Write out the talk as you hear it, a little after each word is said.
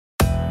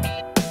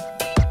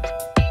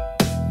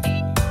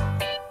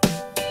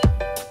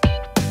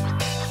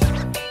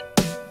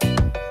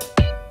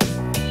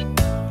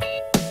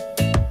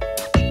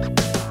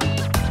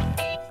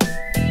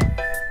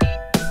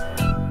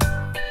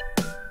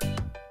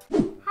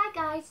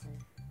guys.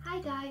 Hi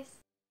guys.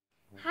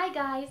 Hi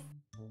guys.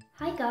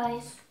 Hi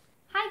guys.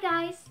 Hi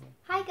guys.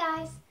 Hi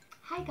guys.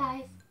 Hi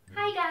guys.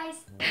 Hi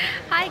guys.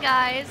 Hi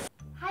guys.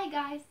 Hi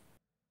guys.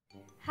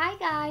 Hi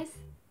guys.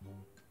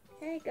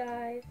 Hey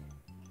guys.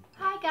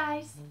 Hi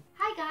guys.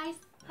 Hi guys.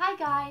 Hi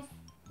guys.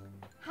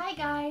 Hi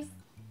guys.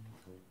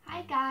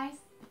 Hi guys.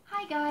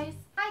 Hi guys.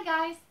 Hi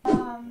guys.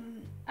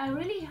 I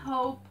really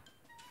hope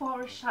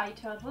for a shy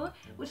turtle,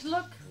 which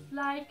looks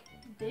like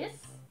this.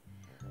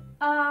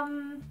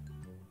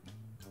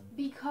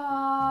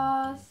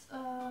 Because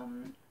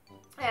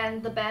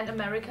and the band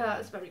America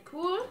is very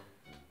cool.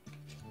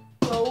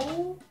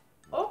 So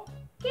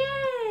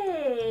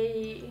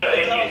okay.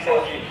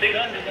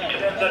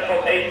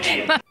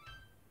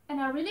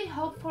 And I really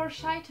hope for a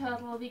shy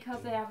turtle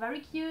because they are very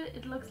cute.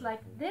 It looks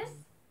like this.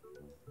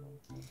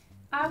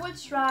 I will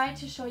try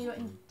to show you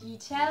in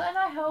detail, and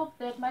I hope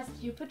that my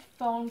stupid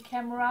phone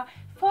camera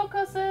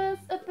focuses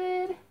a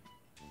bit.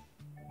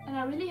 And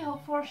I really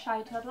hope for a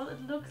shy turtle.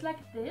 It looks like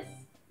this.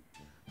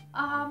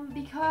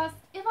 Because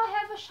if I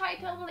have a shy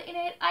turtle in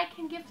it, I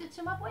can gift it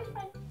to my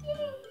boyfriend.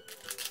 Yay!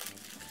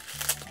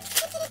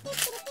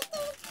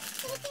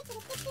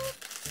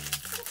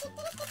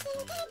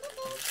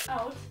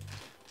 Out.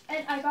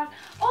 And I got...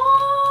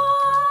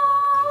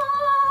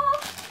 Oh!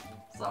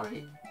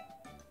 Sorry.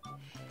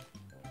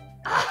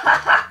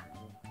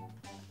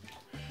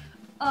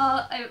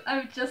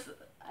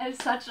 I'm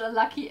such a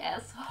lucky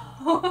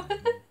asshole.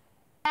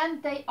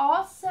 And they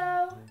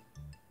also,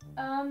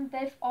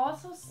 they've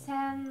also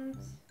sent,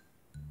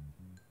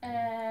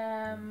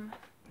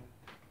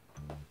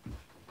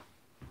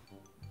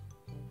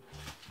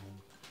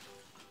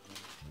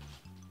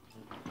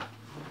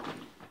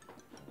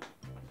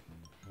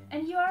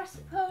 and you are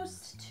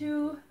supposed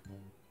to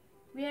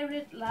wear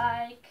it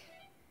like,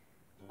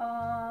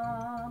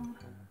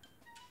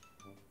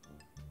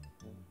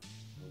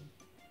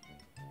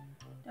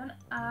 don't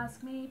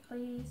ask me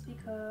please,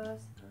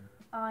 because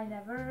I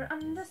never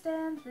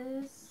understand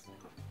this.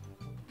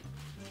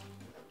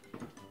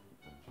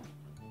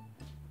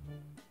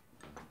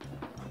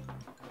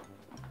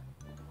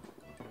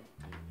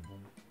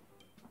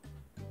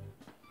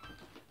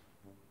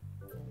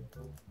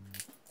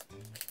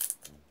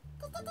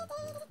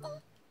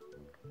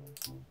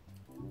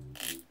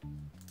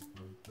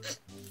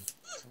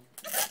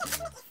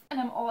 And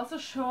I'm also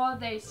sure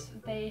they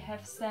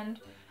have sent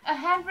a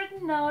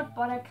handwritten note,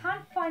 but I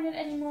can't find it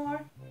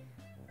anymore.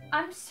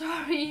 I'm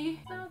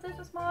sorry. So this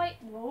is my...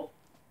 Whoa.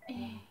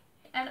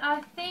 And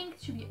I think,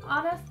 to be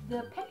honest,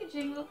 the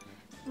packaging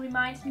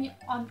reminds me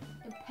on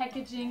the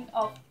packaging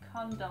of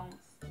condoms.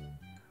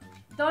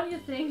 Don't you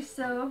think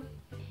so?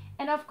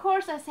 And of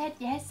course I said,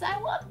 yes, I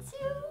want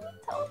to.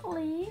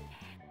 Totally.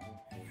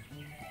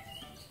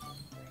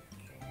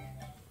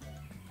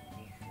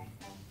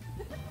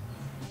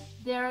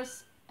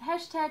 There's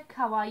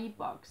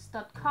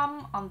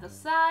 #kawaiibox.com on the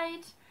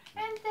side.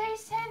 And they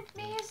sent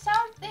me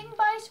something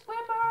by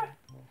Swimmer.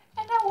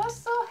 And I was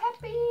so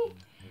happy.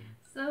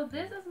 So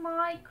this is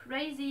my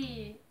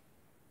crazy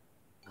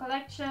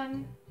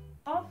collection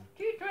of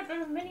cute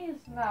little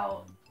minis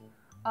now.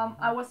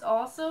 I was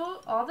also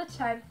all the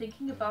time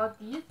thinking about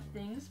these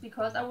things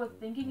because I was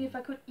thinking if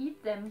I could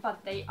eat them,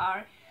 but they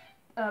are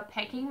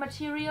packing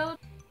material.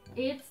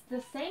 It's the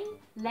same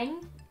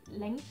length.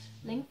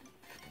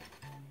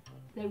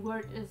 The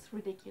word is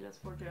ridiculous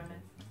for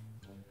Germans.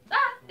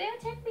 Ah, they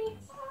attacked me.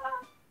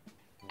 Ah.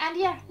 And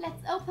yeah,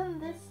 let's open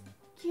this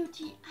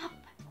cutie up.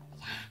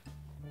 Yeah.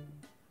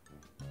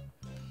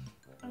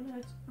 And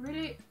it's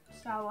really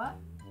sour.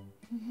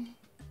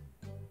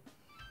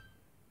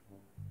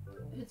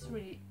 It's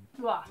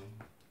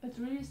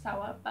really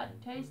sour, but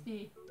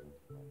tasty.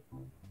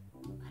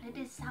 But it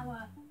is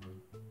sour.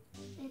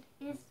 It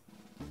is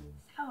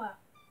sour.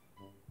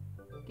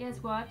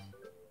 Guess what?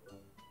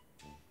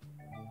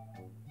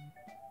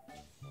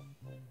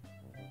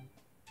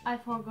 I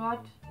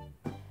forgot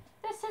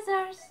the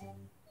scissors.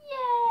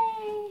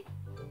 Yay!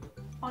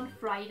 On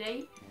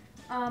Friday.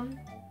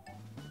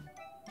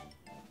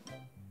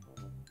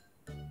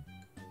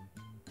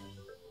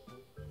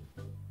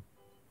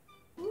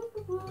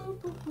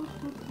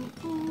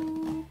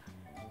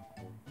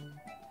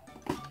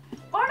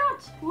 Or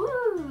not!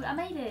 Woo! I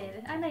made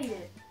it! I made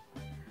it!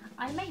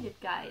 I made it,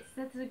 guys.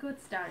 That's a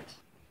good start.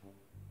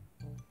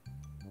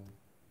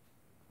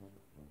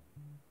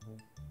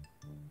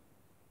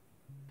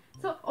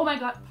 So, oh my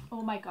god!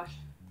 Oh my gosh!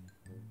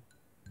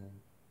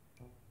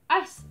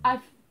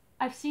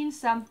 I've seen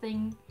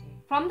something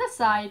from the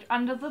side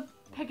under the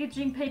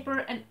packaging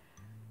paper, and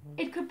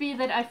it could be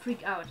that I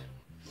freak out.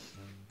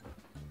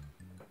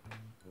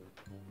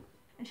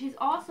 And she's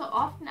also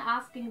often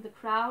asking the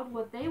crowd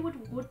what they would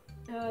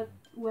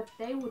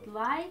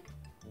like.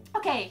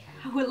 Okay,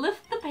 I will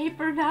lift the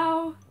paper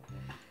now.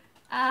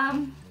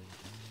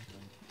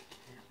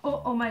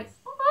 Oh my.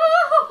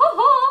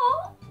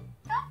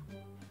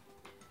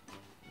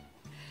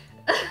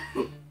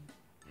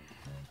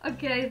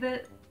 Okay,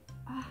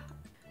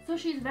 so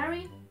she's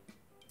very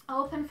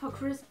open for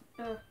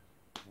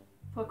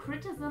for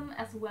criticism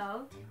as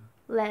well.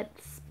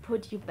 Let's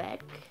put you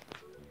back.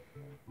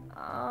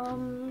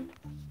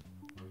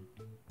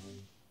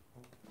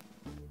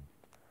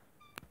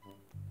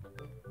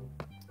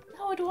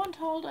 No, it won't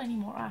hold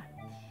anymore.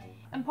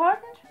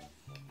 Important.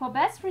 For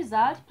best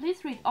result,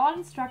 please read all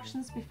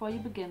instructions before you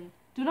begin.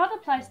 Do not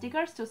apply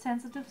stickers to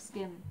sensitive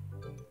skin.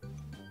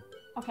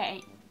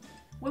 Okay,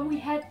 when we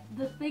had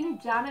the thing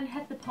done and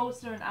had the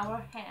poster in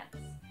our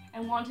hands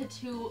and wanted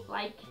to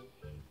like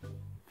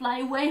fly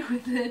away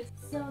with it.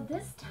 So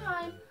this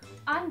time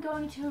I'm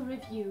going to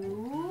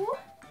review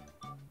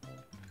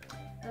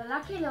the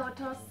Lucky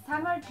Lotus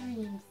Summer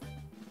Dreams.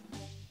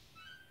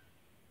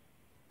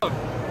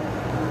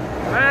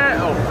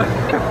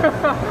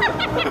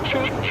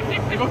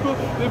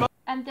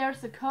 And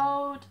there's a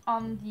code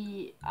on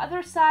the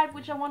other side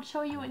which I won't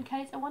show you in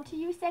case I want to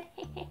use that.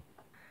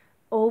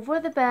 Over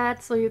the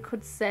bed, so you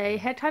could say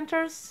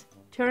headhunters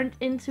turned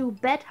into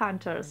bed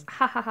hunters.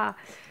 Ha ha ha.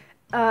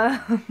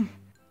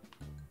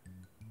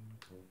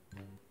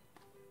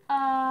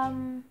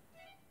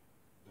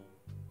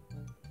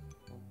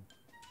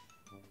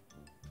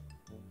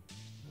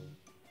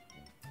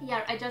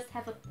 Yeah, I just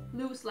have it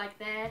loose like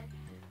that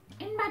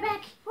in my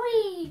bag.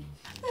 Whee!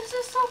 This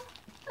is so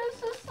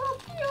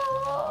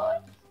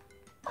cute.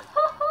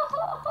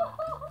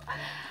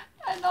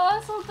 And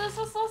also this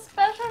is so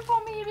special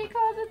for me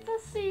because it's a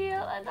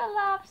seal and I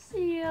love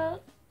seals.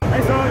 So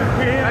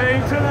we're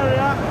in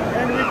Solingen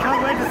and we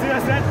can't wait to see a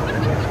set.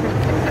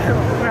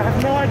 We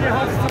have no idea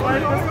how to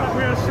survive this, but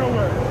we are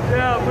sure.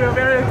 Yeah, we are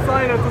very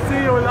excited to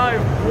see you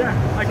live.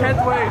 Yeah. I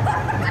can't wait.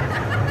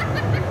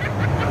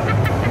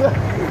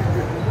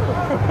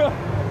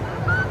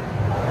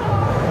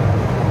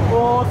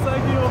 Oh,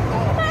 thank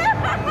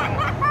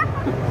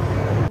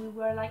you. We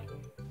were like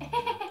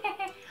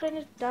When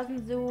it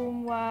doesn't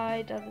zoom,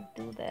 why does it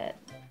do that?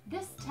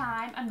 This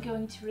time I'm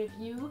going to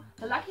review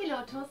the Lucky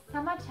Lotus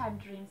Summertime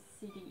Dreams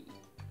CD.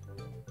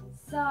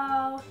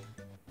 So,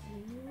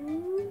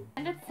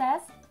 and it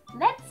says,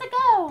 let's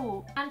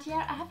go! And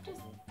here I have to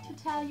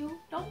tell you,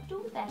 don't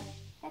do that.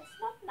 That's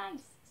not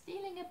nice.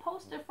 Stealing a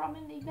poster from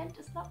an event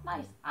is not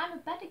nice. I'm a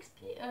bad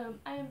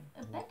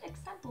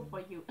example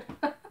for you.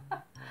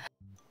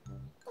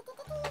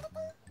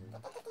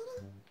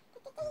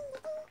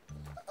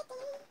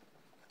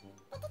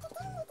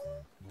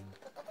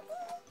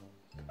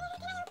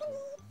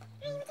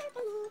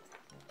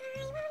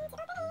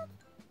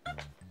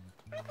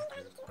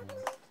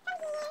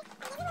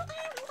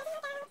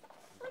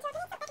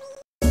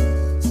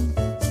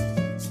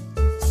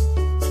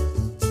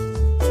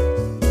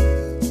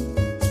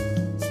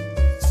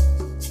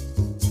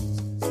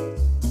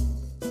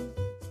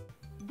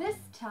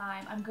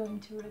 I'm going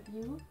to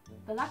review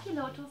the Lucky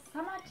Lotus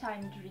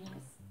Summertime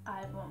Dreams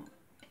album.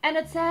 And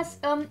it says,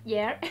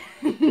 yeah,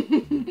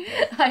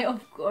 I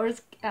of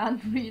course can't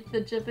read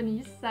the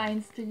Japanese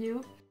signs to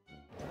you.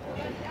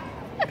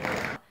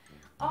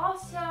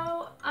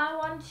 Also, I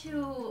want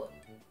to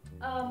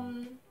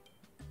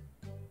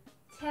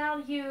tell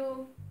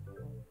you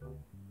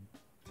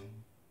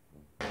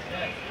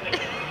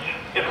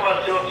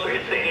Information zu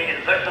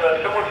ICE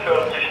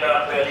 645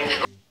 nach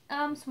Berlin.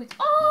 Sweet.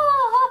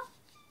 Oh!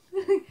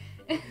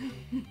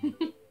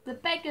 The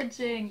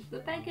packaging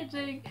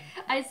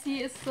I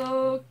see is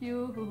so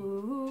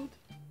cute.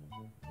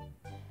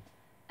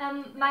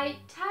 My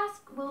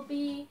task will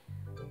be,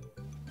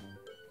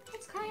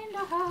 it's kinda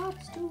hard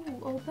to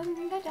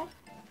open that up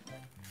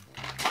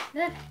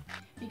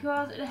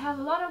because it has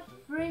a lot of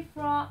free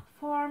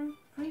form.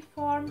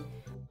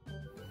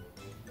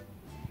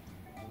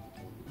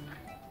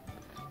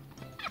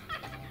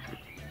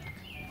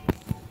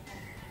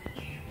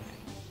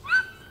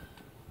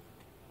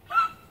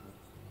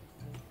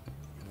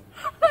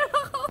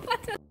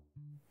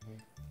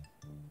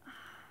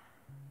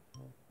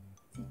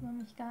 Sieht man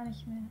mich gar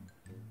nicht mehr.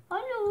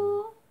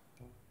 Hallo!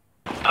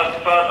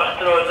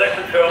 Abfahrt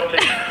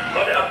 1846,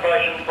 heute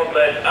abweichen vom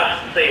Gleis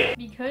 8C.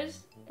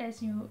 Because,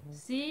 as you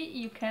see,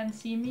 you can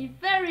see me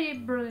very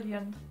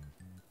brilliant.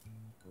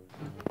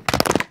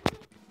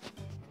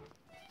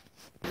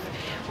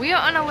 We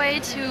are on our way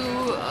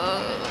to...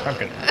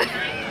 Danke.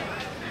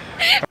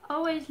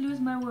 Always lose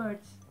my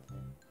words.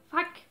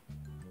 Fuck!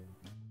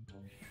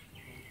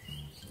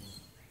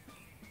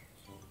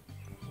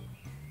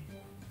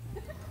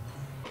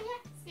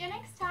 See you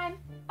next time.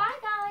 Bye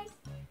guys.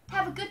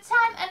 Have a good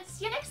time and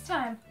see you next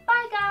time.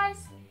 Bye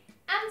guys.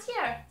 And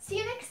here, see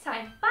you next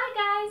time. Bye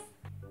guys.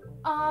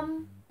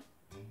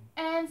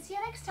 And see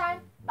you next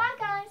time. Bye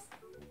guys.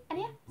 And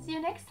yeah, see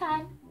you next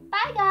time.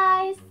 Bye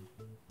guys.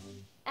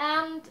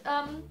 And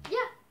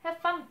yeah, have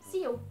fun.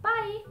 See you.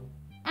 Bye.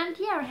 And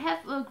yeah,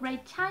 have a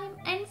great time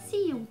and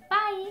see you.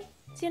 Bye.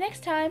 See you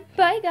next time.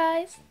 Bye,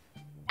 guys.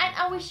 And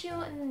I wish you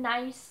a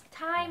nice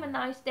time, a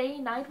nice day,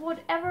 night,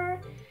 whatever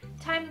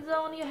time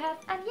zone you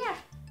have. And yeah,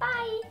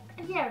 bye.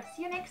 And yeah,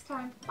 see you next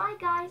time. Bye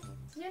guys.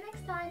 See you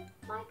next time.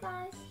 Bye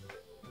guys.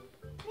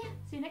 Yeah,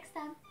 see you next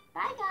time.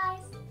 Bye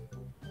guys.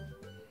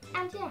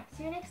 And yeah,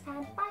 see you next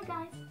time. Bye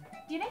guys.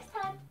 See you next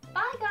time.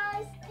 Bye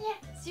guys. Yeah,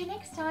 see you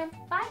next time.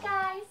 Bye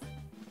guys.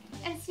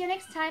 And see you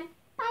next time.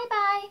 Bye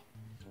bye.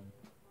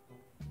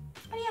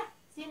 Oh yeah,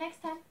 see you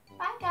next time.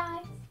 Bye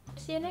guys.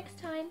 See you next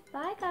time.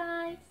 Bye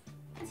guys.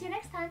 And see you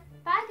next time.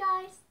 Bye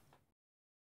guys.